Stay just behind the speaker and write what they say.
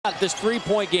This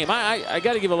three-point game. I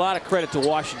got to give a lot of credit to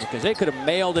Washington because they could have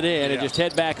mailed it in and just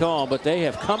head back home, but they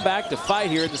have come back to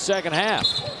fight here in the second half.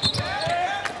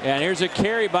 And here's a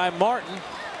carry by Martin.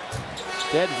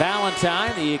 Ted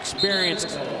Valentine, the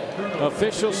experienced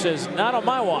official, says, not on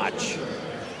my watch.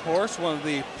 Of course, one of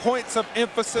the points of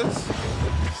emphasis.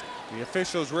 The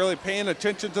officials really paying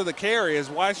attention to the carry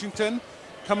as Washington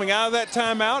coming out of that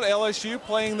timeout. LSU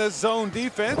playing this zone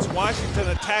defense. Washington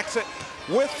attacks it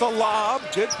with the lob.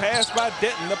 Good pass by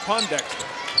Denton to Pondexter.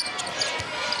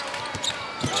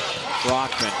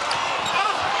 Brockman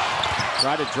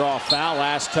tried to draw a foul.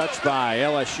 Last touch by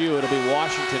LSU. It'll be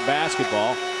Washington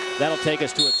basketball. That'll take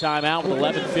us to a timeout with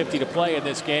 11:50 to play in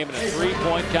this game in a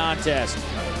three-point contest.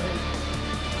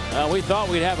 We thought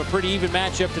we'd have a pretty even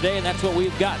matchup today, and that's what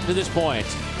we've gotten to this point.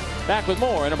 Back with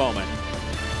more in a moment.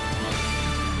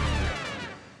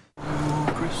 Oh,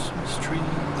 Christmas tree,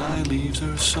 thy leaves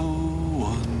are so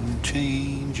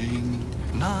unchanging.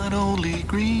 Not only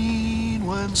green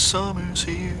when summer's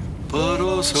here, but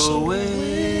also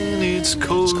when it's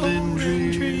cold and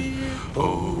drear.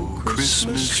 Oh,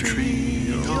 Christmas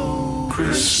tree, oh,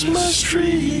 Christmas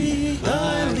tree,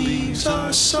 thy leaves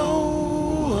are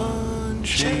so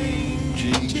unchanging.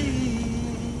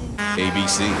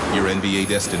 ABC, your NBA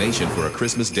destination for a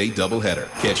Christmas Day doubleheader.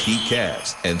 Catch Heat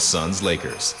Cavs and Suns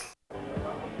Lakers.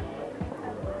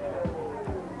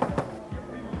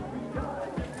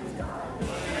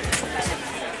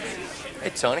 Hey,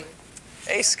 Tony.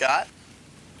 Hey, Scott.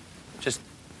 Just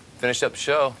finished up the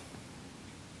show.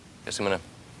 Guess I'm gonna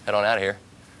head on out of here.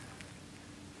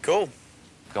 Cool.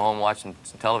 Go home watching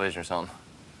some television or something.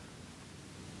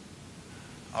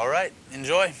 All right,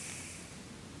 enjoy.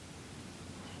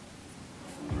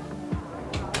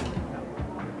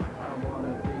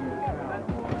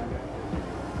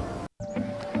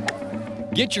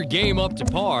 Get your game up to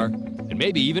par and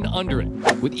maybe even under it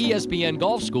with ESPN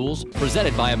Golf Schools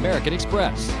presented by American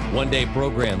Express. One-day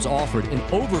programs offered in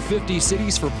over 50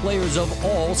 cities for players of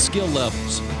all skill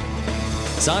levels.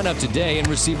 Sign up today and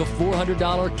receive a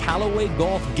 $400 Callaway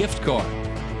Golf gift card.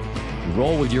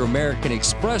 Enroll with your American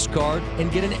Express card and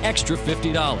get an extra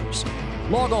 $50.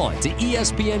 Log on to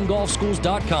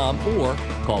ESPNGolfSchools.com or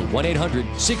call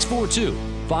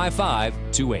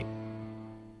 1-800-642-5528.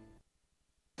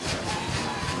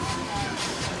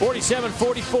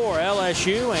 47-44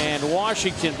 LSU and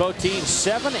Washington, both teams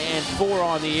 7-4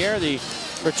 on the air. The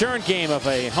return game of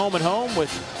a home-and-home with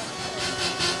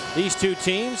these two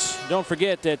teams. Don't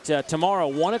forget that tomorrow,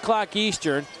 1 o'clock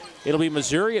Eastern, it'll be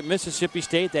Missouri at Mississippi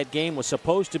State. That game was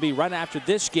supposed to be right after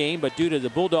this game, but due to the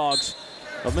Bulldogs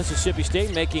of Mississippi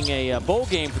State making a bowl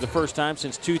game for the first time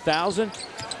since 2000,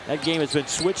 that game has been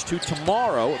switched to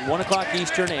tomorrow at 1 o'clock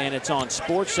Eastern, and it's on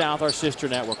Sports South, our sister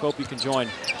network. Hope you can join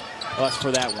us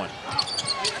for that one.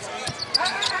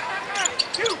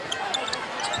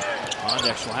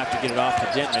 Pondexter will have to get it off to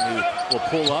Denton, who will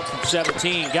pull up from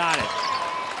 17. Got it.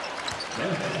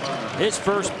 His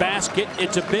first basket.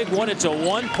 It's a big one. It's a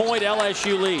one-point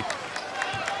LSU lead.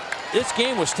 This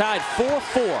game was tied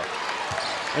 4-4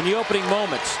 in the opening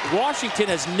moments. Washington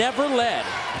has never led.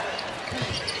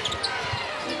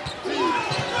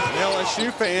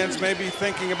 LSU fans may be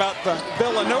thinking about the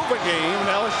Villanova game.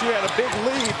 LSU had a big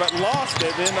lead but lost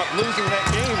it. Ended up losing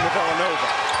that game to Villanova.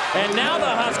 And now the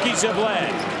Huskies have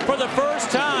led for the first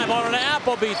time on an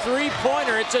Appleby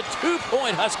three-pointer. It's a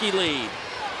two-point Husky lead.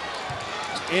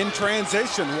 In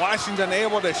transition, Washington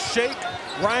able to shake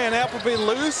Ryan Appleby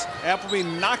loose. Appleby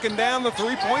knocking down the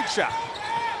three-point shot.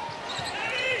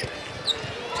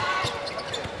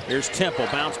 Here's Temple,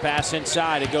 bounce pass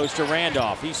inside. It goes to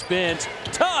Randolph. He spins.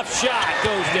 Tough shot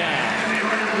goes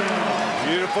down.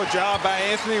 Beautiful job by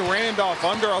Anthony Randolph.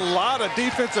 Under a lot of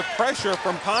defensive pressure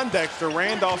from Pondexter,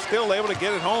 Randolph still able to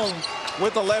get it home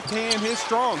with the left hand, his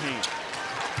strong hand.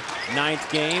 9th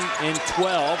game in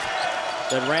 12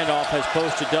 that Randolph has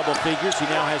posted double figures. He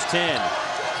now has 10.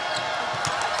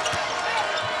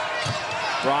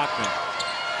 Brockman.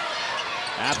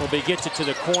 Appleby gets it to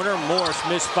the corner. Morris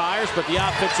misfires, but the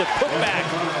offensive putback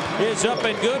is up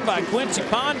and good by Quincy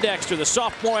Pondexter, the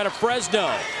sophomore out of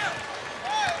Fresno.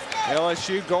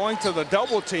 LSU going to the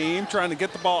double team, trying to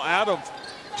get the ball out of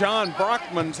John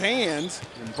Brockman's hands.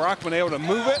 And Brockman able to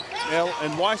move it,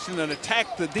 and Washington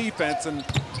attacked the defense and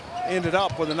ended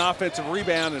up with an offensive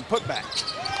rebound and putback.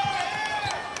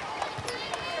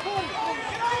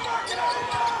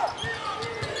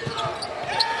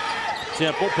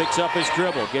 Temple picks up his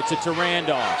dribble, gets it to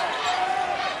Randolph.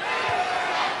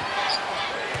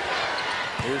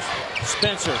 Here's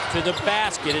Spencer to the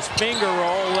basket. His finger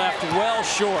roll left well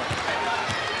short.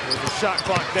 With the shot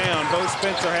clock down, Bo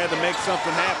Spencer had to make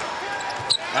something happen.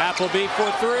 Appleby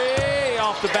for three.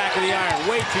 Off the back of the iron.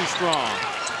 Way too strong.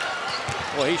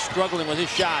 Boy, he's struggling with his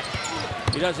shot.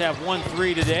 He does have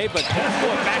 1-3 today, but boy,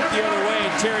 back the other way,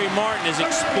 and Terry Martin is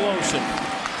explosive.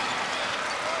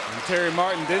 And Terry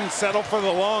Martin didn't settle for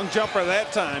the long jumper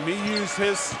that time. He used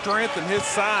his strength and his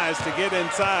size to get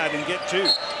inside and get two.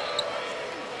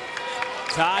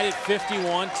 Tied at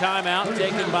 51. Timeout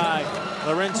taken by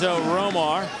Lorenzo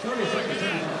Romar.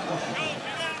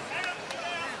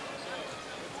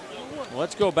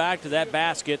 Let's go back to that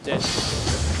basket that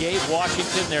gave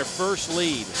Washington their first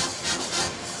lead.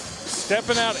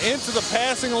 Stepping out into the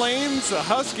passing lanes, the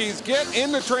Huskies get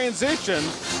into transition,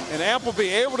 and Appleby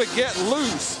able to get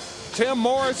loose. Tim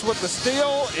Morris with the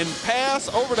steal and pass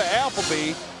over to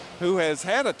Appleby, who has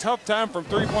had a tough time from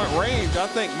three-point range, I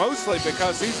think mostly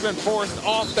because he's been forced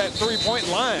off that three-point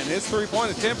line. His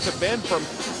three-point attempts have been from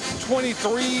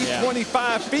 23,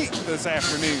 25 feet this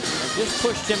afternoon. Just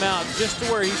pushed him out just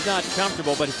to where he's not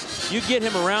comfortable, but you get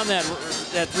him around that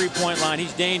three-point line,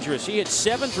 he's dangerous. He hit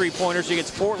 7 3-pointers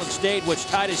against Portland State, which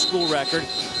tied his school record.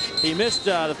 He missed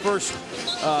the first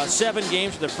 7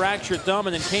 games with a fractured thumb,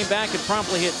 and then came back and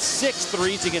promptly hit 6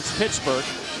 threes against Pittsburgh.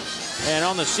 And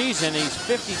on the season, he's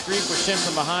 53%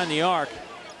 from behind the arc,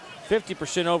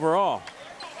 50% overall.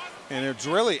 And it's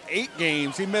really 8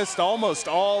 games. He missed almost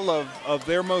all of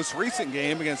their most recent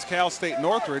game against Cal State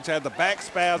Northridge. Had the back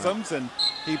spasms, and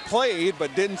he played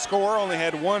but didn't score. Only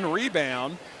had 1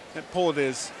 rebound. That pulled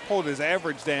his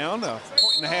average down a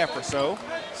 1.5 or so.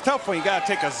 It's tough when you got to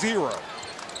take a 0.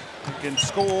 You can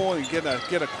school, you get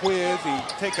a quiz, you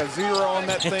take a 0 on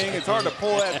that thing. It's hard to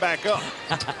pull that back up.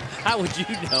 How would you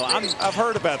know? I've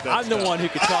heard about that. I'm the one who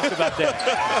could talk about that.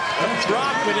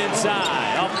 Brockman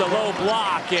inside, off the low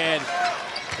block, and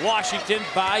Washington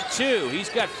by 2. He's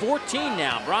got 14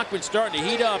 now. Brockman's starting to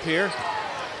heat up here,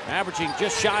 averaging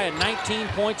just shy of 19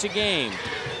 points a game.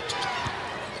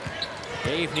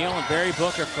 Dave Neal and Barry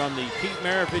Booker from the Pete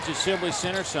Maravich Assembly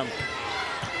Center. Some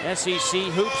SEC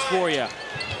hoops for you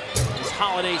this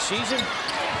holiday season.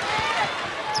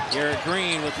 Garrett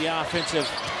Green with the offensive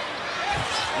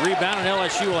rebound, and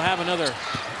LSU will have another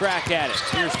crack at it.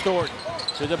 Here's Thornton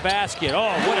to the basket.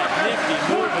 Oh, what a nifty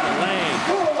move in the lane.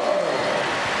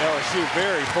 LSU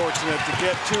very fortunate to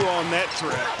get 2 on that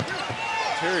trip.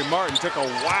 Terry Martin took a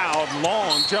wild,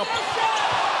 long jump.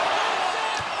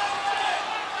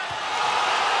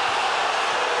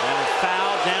 And a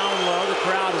foul down low. The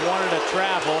crowd wanted a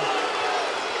travel,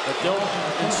 but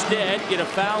they'll instead get a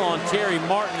foul on Terry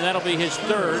Martin. That'll be his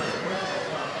 3rd.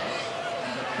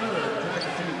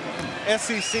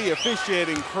 SEC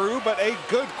officiating crew, but a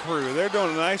good crew. They're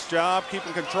doing a nice job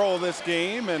keeping control of this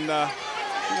game, and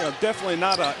definitely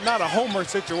not a homer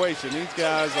situation. These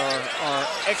guys are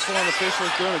excellent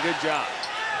officials doing a good job.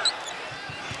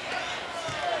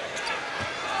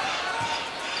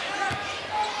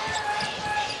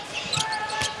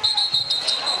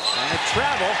 And a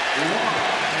travel,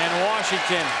 and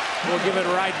Washington will give it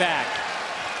right back.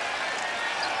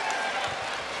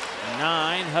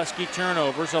 9 Husky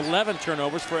turnovers, 11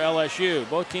 turnovers for LSU.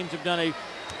 Both teams have done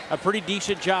a pretty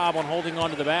decent job on holding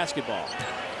on to the basketball.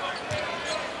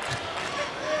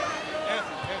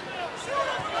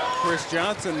 Chris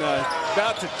Johnson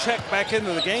about to check back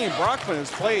into the game. Brockman has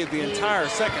played the entire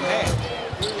second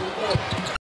half.